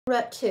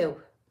Rep 2.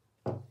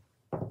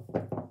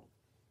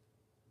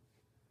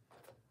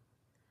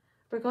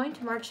 We're going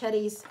to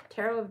Marchetti's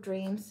Tarot of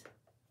Dreams.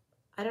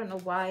 I don't know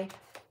why.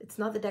 It's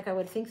not the deck I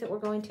would think that we're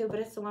going to, but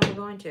it's the one we're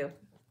going to.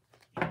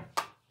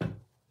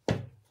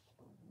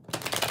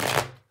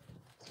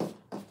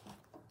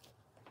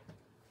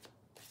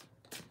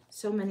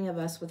 So many of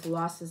us with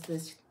losses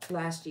this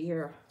last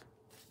year.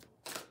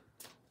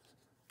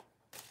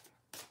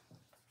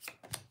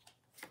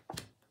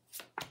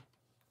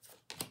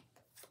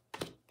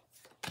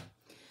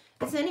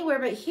 It's anywhere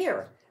but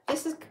here.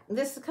 This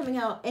is coming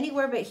out.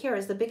 Anywhere but here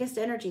is the biggest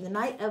energy. The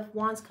Knight of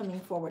Wands coming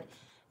forward.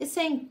 It's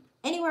saying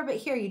anywhere but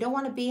here. You don't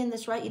want to be in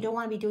this, right? You don't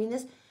want to be doing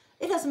this.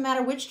 It doesn't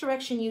matter which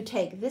direction you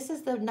take. This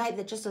is the Knight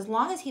that just as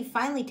long as he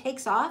finally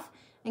takes off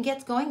and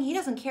gets going, he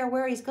doesn't care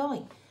where he's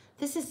going.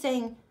 This is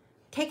saying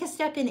take a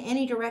step in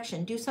any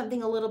direction. Do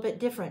something a little bit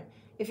different.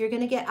 If you're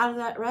going to get out of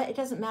that rut, it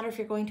doesn't matter if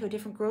you're going to a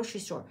different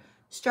grocery store.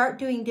 Start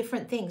doing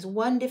different things.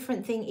 One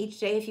different thing each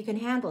day if you can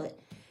handle it.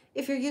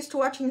 If you're used to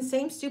watching the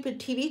same stupid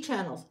TV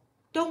channels,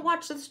 don't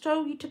watch the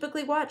show you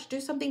typically watch. Do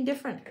something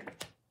different.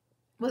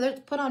 Whether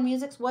it's put on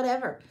music,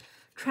 whatever.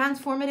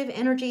 Transformative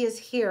energy is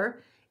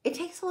here. It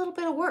takes a little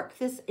bit of work.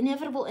 This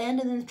inevitable end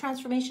and then the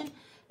transformation.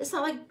 It's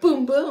not like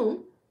boom,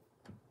 boom.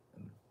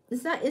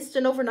 It's not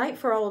instant overnight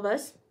for all of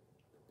us.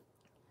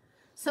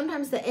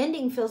 Sometimes the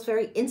ending feels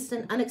very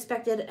instant,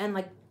 unexpected, and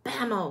like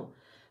bam-o.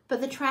 But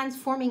the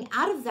transforming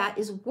out of that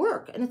is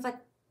work. And it's like,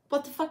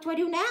 what the fuck do I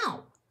do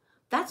now?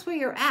 That's where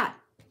you're at.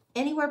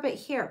 Anywhere but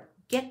here.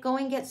 Get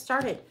going, get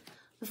started.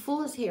 The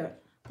Fool is here.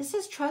 This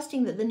is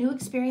trusting that the new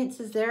experience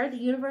is there. The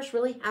universe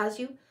really has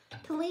you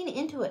to lean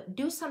into it.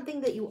 Do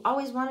something that you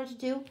always wanted to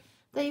do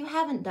that you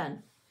haven't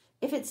done.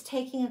 If it's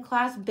taking a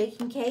class,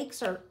 baking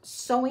cakes or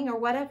sewing or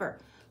whatever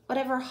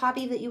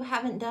hobby that you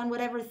haven't done,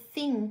 whatever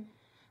thing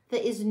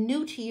that is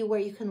new to you where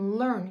you can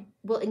learn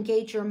will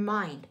engage your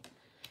mind.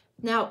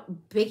 Now,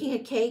 baking a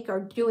cake or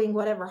doing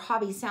whatever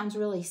hobby sounds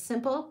really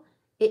simple.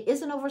 It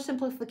is an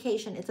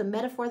oversimplification. It's a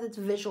metaphor that's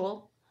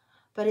visual,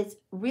 but it's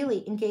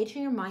really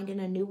engaging your mind in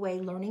a new way,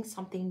 learning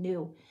something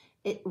new.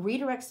 It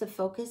redirects the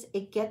focus.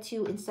 It gets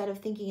you, instead of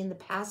thinking in the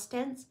past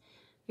tense,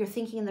 you're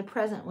thinking in the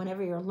present.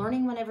 Whenever you're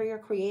learning, whenever you're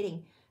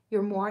creating,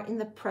 you're more in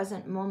the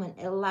present moment.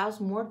 It allows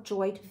more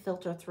joy to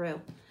filter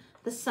through.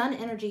 The Sun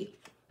energy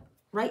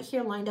right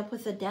here lined up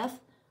with the Death,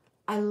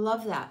 I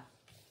love that.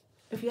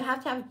 If you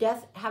have to have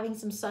Death, having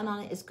some sun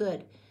on it is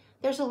good.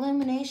 There's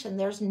illumination.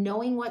 There's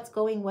knowing what's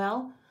going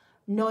well,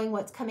 knowing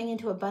what's coming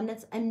into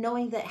abundance, and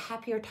knowing that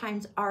happier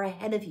times are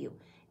ahead of you.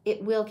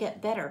 It will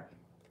get better.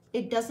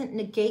 It doesn't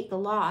negate the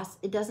loss.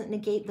 It doesn't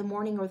negate the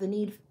mourning or the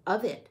need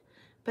of it.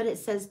 But it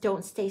says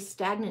don't stay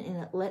stagnant in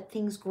it. Let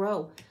things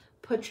grow.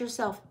 Put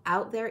yourself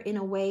out there in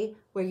a way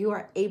where you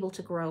are able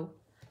to grow.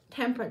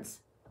 Temperance.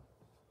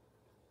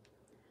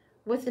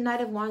 With the Knight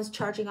of Wands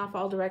charging off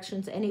all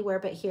directions, anywhere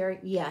but here,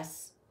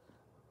 yes.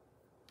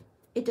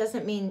 It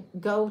doesn't mean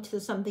go to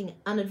something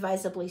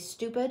unadvisably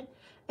stupid.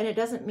 And it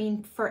doesn't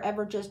mean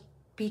forever just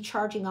be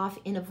charging off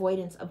in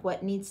avoidance of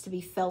what needs to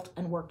be felt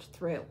and worked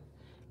through.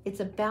 It's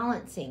a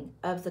balancing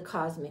of the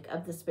cosmic,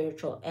 of the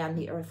spiritual, and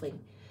the earthling.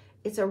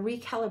 It's a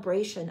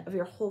recalibration of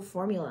your whole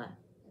formula.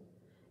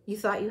 You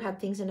thought you had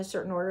things in a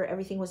certain order,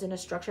 everything was in a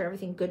structure,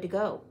 everything good to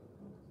go.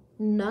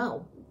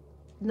 No,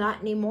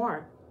 not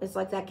anymore. It's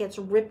like that gets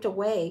ripped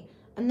away.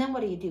 And then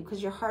what do?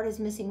 Because your heart is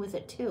missing with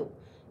it too.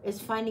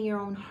 It's finding your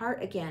own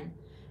heart again.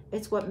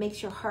 It's what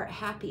makes your heart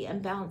happy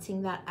and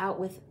balancing that out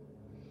with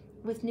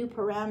new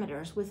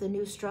parameters, with a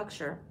new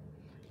structure.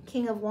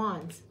 King of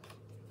Wands.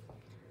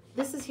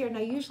 This is here. Now,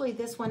 usually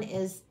this one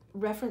is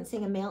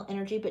referencing a male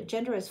energy, but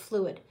gender is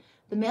fluid.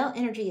 The male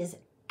energy is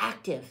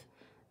active.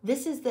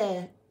 This is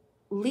the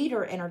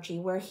leader energy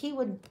where he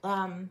would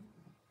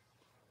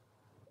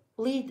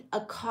lead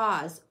a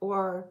cause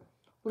or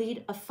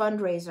lead a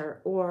fundraiser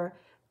or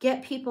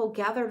get people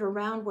gathered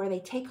around where they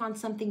take on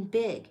something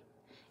big.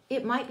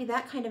 It might be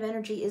that kind of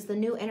energy is the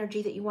new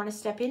energy that you want to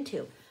step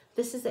into.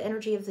 This is the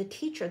energy of the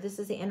teacher. This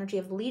is the energy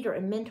of leader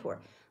and mentor.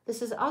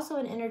 This is also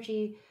an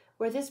energy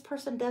where this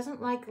person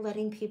doesn't like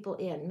letting people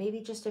in, maybe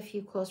just a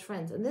few close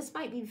friends. And this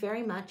might be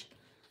very much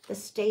the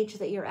stage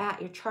that you're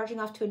at. You're charging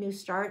off to a new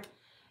start.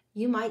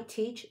 You might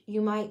teach,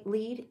 you might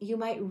lead, you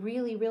might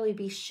really, really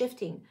be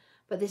shifting.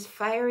 But this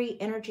fiery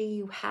energy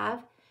you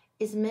have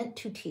is meant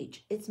to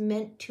teach. It's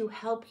meant to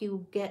help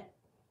you get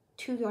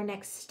to your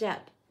next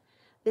step.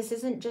 This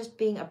isn't just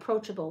being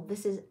approachable.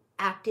 This is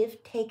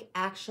active, take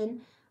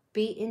action,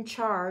 be in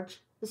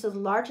charge. This is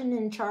large and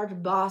in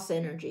charge boss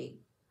energy.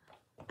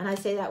 And I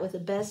say that with the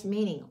best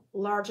meaning.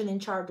 Large and in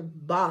charge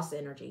boss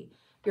energy.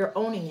 You're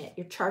owning it.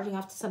 You're charging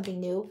off to something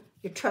new.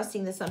 You're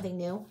trusting to something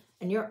new.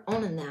 And you're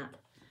owning that.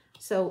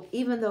 So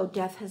even though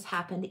death has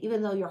happened,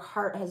 even though your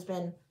heart has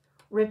been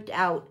ripped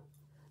out,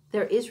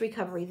 there is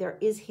recovery. There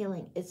is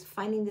healing. It's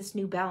finding this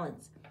new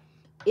balance.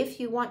 If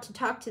you want to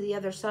talk to the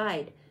other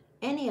side,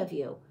 any of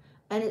you,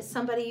 and it's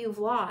somebody you've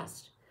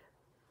lost.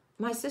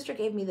 My sister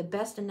gave me the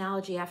best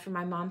analogy after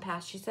my mom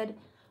passed. She said,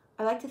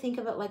 I like to think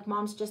of it like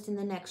mom's just in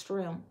the next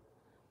room.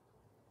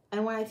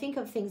 And when I think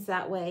of things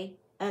that way,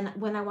 and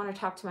when I want to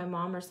talk to my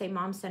mom or say,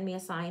 Mom, send me a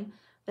sign,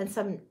 then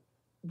some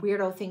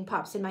weirdo thing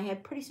pops in my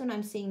head, pretty soon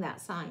I'm seeing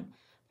that sign.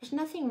 There's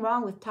nothing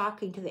wrong with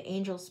talking to the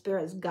angels,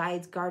 spirits,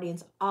 guides,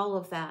 guardians, all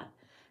of that.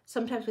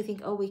 Sometimes we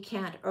think, oh, we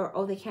can't, or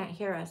oh, they can't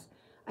hear us.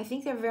 I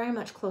think they're very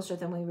much closer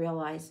than we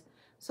realize.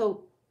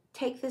 So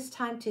take this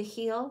time to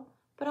heal,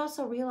 but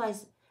also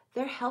realize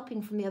they're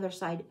helping from the other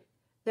side.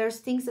 There's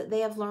things that they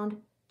have learned.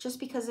 Just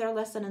because their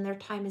lesson and their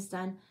time is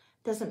done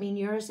doesn't mean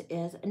yours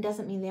is, and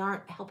doesn't mean they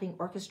aren't helping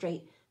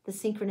orchestrate the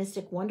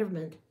synchronistic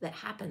wonderment that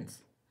happens.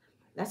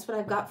 That's what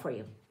I've got for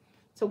you.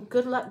 So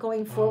good luck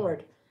going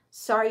forward.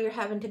 Sorry you're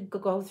having to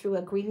go through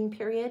a grieving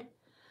period,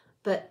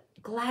 but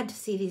glad to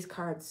see these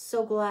cards.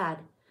 So glad.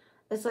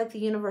 It's like the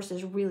universe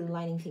is really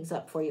lining things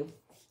up for you.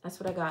 That's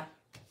what I got.